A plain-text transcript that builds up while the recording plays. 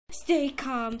Stay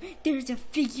calm. There's a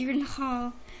figure in the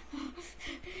hall.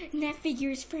 And that figure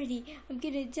is Freddy. I'm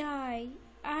gonna die.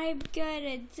 I'm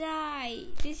gonna die.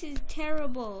 This is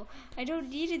terrible. I don't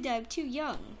need to die. I'm too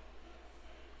young.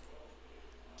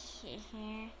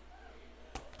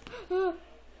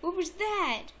 What was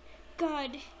that?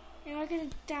 God, am I gonna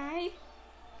die?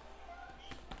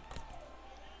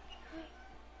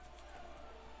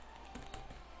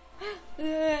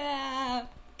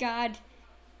 God,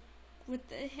 what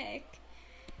the heck?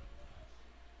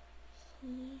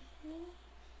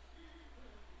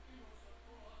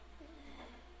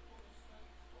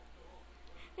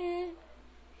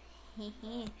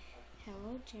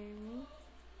 Hello, Jeremy.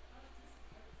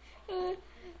 I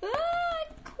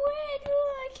quit.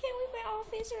 I can't leave my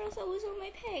office or else I'll lose all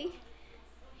my pay.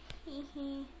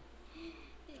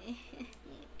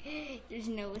 There's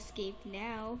no escape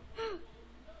now.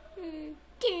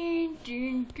 Yay!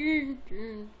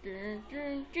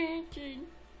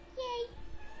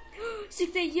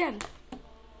 6 a.m.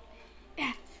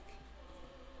 F.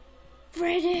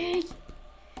 Freddy!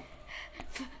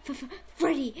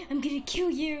 Freddy, I'm gonna kill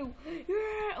you!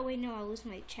 Oh wait, no, I'll lose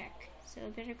my check, so I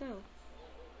better go.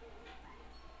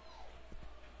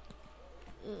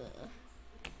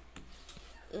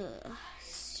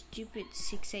 Stupid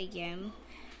 6 a.m.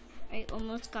 I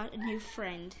almost got a new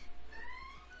friend.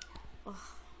 Ugh,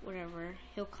 whatever.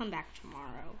 He'll come back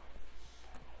tomorrow.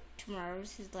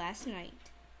 Tomorrow's his last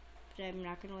night. But I'm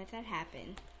not gonna let that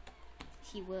happen.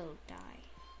 He will die.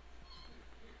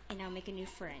 And I'll make a new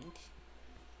friend.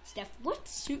 Steph,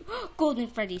 what's Golden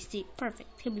Freddy?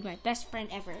 Perfect. He'll be my best friend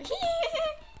ever.